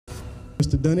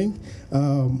Mr. Dunning,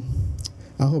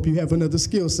 I hope you have another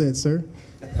skill set, sir.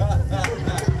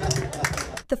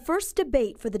 The first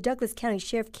debate for the Douglas County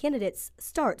Sheriff candidates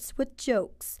starts with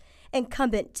jokes.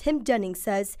 Incumbent Tim Dunning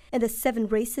says in the 7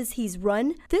 races he's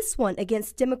run, this one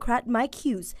against Democrat Mike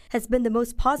Hughes has been the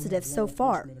most positive so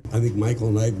far. I think Michael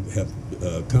and I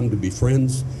have come to be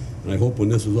friends, and I hope when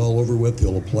this is all over with,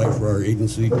 he'll apply for our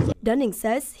agency. Dunning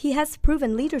says he has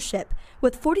proven leadership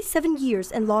with 47 years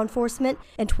in law enforcement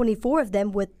and 24 of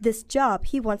them with this job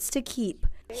he wants to keep.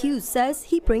 Hughes says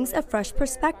he brings a fresh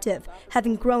perspective,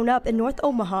 having grown up in North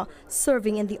Omaha,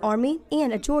 serving in the Army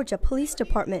and a Georgia police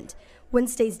department.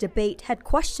 Wednesday's debate had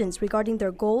questions regarding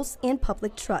their goals and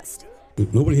public trust.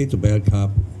 Nobody hates a bad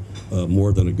cop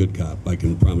more than a good cop, I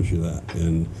can promise you that.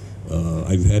 And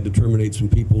I've had to terminate some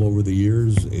people over the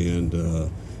years, and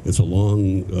it's a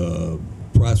long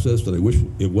process that I wish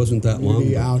it wasn't that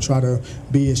long. I'll try to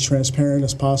be as transparent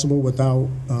as possible without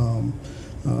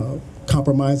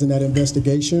compromising that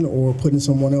investigation or putting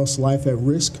someone else's life at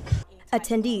risk.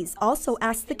 Attendees also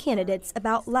asked the candidates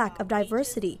about lack of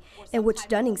diversity, in which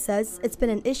Dunning says it's been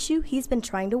an issue he's been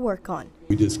trying to work on.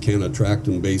 We just can't attract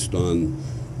them based on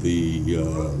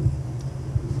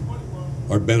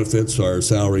our benefits, our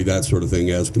salary, that sort of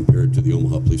thing, as compared to the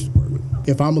Omaha Police Department.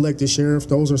 If I'm elected sheriff,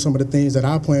 those are some of the things that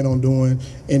I plan on doing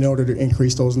in order to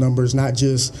increase those numbers, not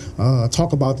just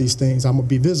talk about these things. I'm going to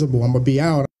be visible, I'm going to be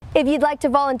out. If you'd like to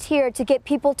volunteer to get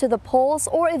people to the polls,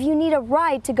 or if you need a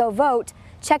ride to go vote,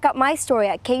 check out my story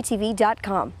at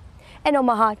KTV.com. In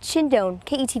Omaha, Chindon,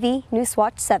 KETV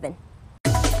Newswatch 7.